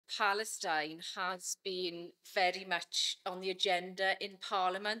Palestine has been very much on the agenda in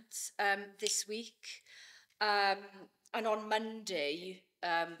Parliament this week. Um, and on Monday,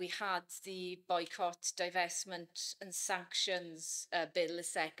 we had the boycott, divestment and sanctions bill, the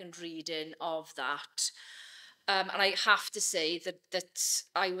second reading of that. And I have to say that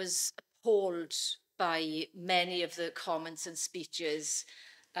I was appalled by many of the comments and speeches.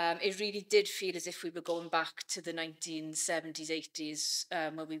 It really did feel as if we were going back to the 1970s,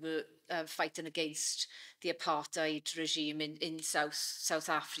 80s, when we were fighting against the apartheid regime in South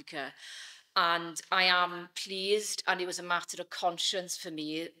Africa. And I am pleased, and it was a matter of conscience for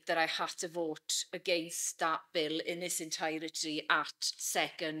me, that I had to vote against that bill in its entirety at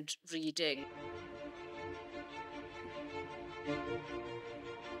second reading.